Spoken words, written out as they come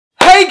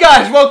Hey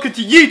guys, welcome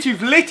to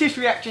YouTube's latest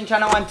reaction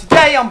channel, and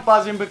today I'm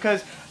buzzing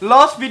because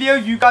last video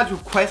you guys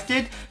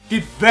requested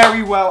did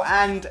very well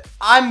and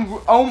I'm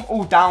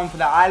all down for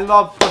that. I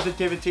love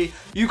positivity.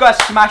 You guys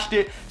smashed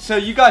it, so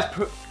you guys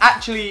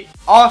actually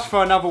asked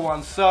for another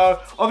one. So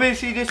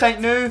obviously this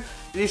ain't new,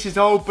 this is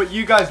old, but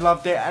you guys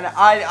loved it and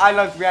I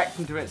loved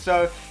reacting to it.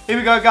 So here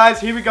we go guys,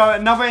 here we go,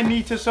 another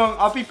Anitta song.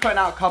 I'll be putting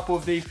out a couple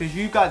of these because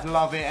you guys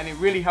love it and it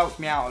really helps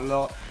me out a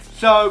lot.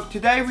 So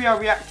today we are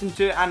reacting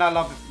to it, and I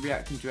love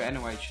reacting to it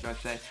anyway, should I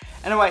say.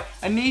 Anyway,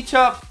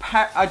 Anitta,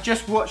 I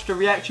just watched a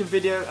reaction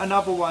video,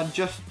 another one,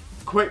 just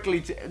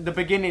quickly to the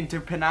beginning to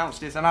pronounce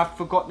this, and I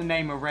forgot the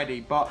name already,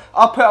 but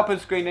I'll put it up on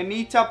screen.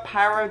 Anitta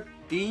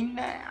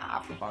Paradinha,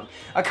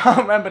 I can't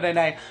remember the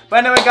name.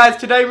 But anyway guys,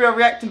 today we are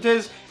reacting to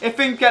this. If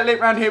things get lit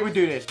around here, we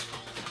do this.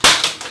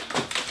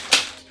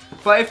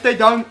 But if they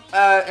don't,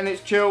 and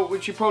it's chill,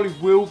 which it probably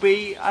will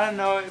be, I don't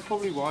know, it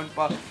probably won't,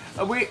 but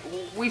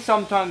we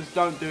sometimes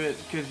don't do it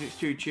because it's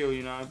too chill,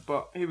 you know.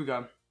 But here we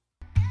go.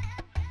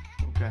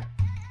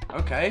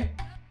 Okay.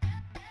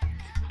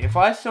 If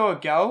I saw a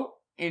girl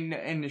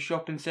in the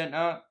shopping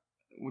centre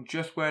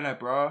just wearing a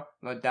bra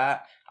like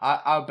that,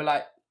 I'll be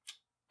like,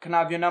 can I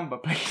have your number,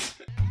 please?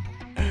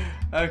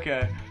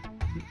 Okay.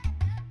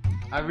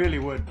 I really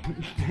would.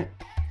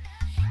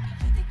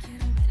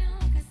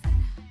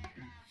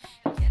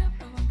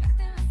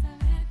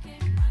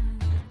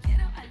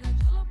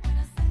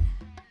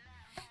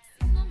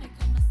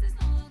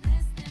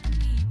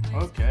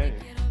 Okay.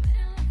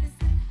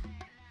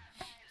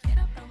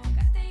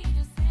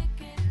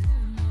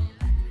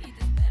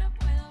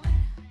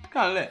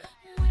 Kind of lit.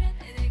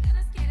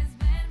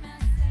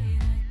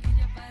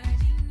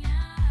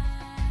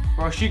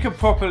 Bro, she could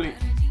properly...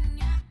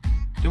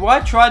 Do I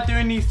try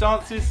doing these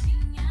dances?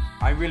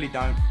 I really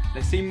don't.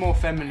 They seem more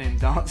feminine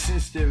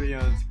dances, to be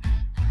honest.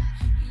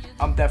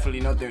 I'm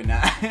definitely not doing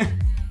that.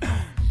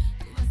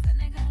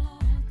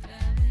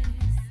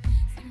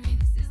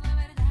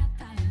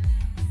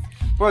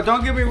 Bro,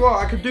 don't get me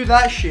wrong, I could do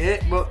that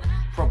shit, but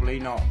probably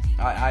not.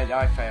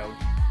 I failed.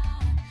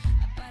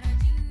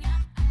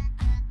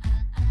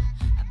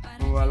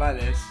 Oh, I like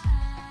this.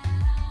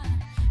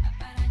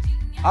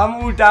 I'm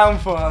all down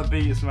for her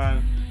beats,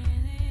 man.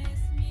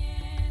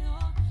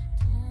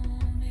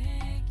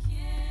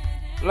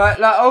 Like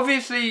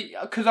obviously,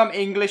 because I'm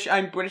English,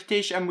 I'm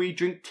British, and we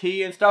drink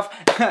tea and stuff.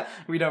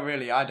 We don't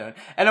really, I don't.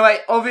 Anyway,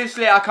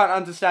 obviously I can't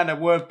understand a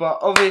word, but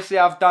obviously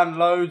I've done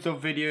loads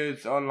of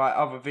videos on like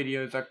other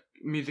videos, like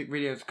music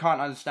videos, can't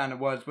understand the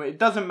words, but it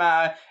doesn't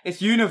matter.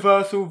 It's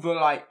universal, the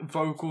like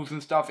vocals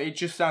and stuff. It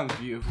just sounds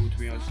beautiful, to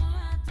be honest.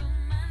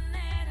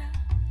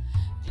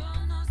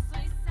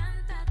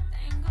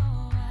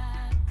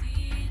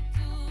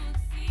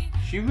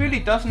 She really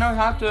does know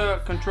how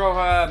to control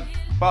her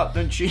butt,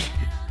 doesn't she?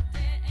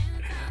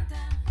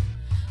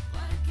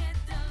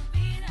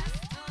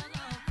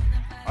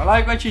 I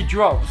like when she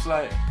drops,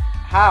 like,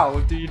 how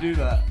do you do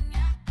that?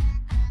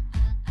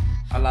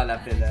 I like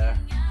that bit there.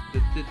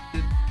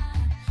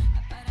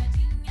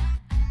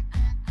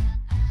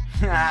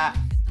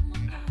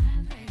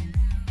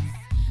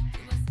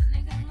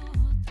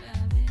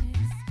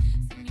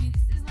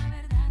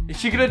 Is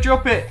she gonna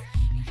drop it?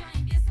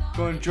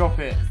 Go and drop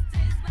it.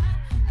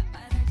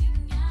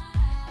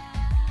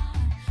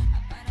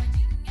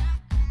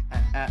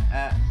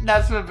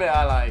 That's the bit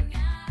I like.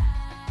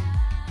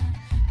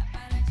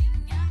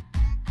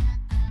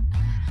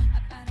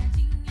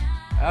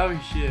 Oh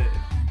shit.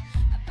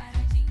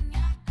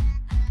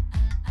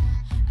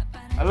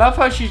 I love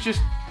how she's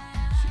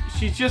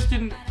just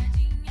in...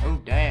 Oh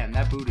damn,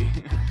 that booty.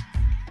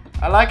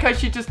 I like how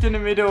she's just in the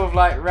middle of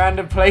like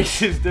random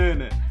places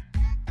doing it.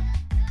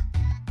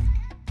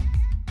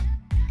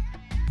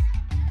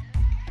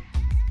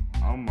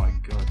 Oh my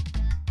god.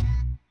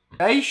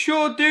 They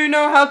sure do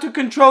know how to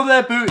control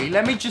their booty,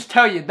 let me just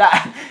tell you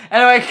that.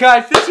 Anyway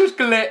guys, this was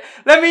lit.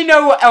 Let me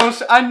know what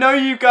else. I know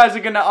you guys are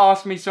going to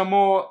ask me some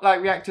more,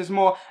 like reactors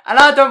more. And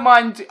I don't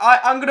mind.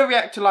 I'm going to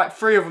react to like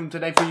 3 of them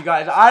today for you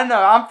guys. I don't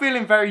know. I'm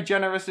feeling very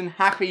generous and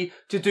happy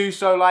to do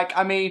so. Like,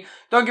 I mean,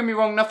 don't get me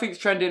wrong. Nothing's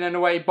trending in a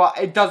way. But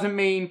it doesn't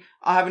mean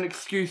I have an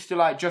excuse to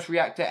like just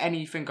react to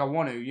anything I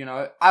want to, you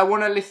know. I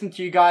want to listen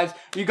to you guys.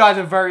 You guys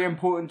are very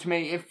important to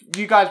me. If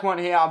you guys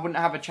weren't here, I wouldn't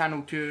have a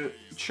channel to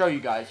show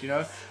you guys, you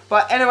know.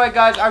 But anyway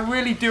guys, I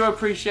really do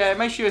appreciate it.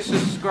 Make sure you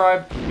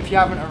subscribe if you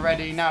haven't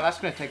already. Now that's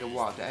going to take a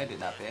while to edit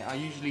that bit. I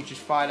usually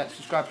just fire that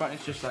subscribe button.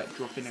 It's just like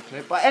dropping a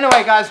clip. But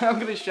anyway guys, I'm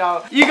going to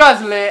shout. You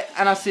guys are lit,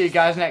 and I'll see you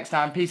guys next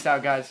time. Peace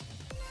out guys.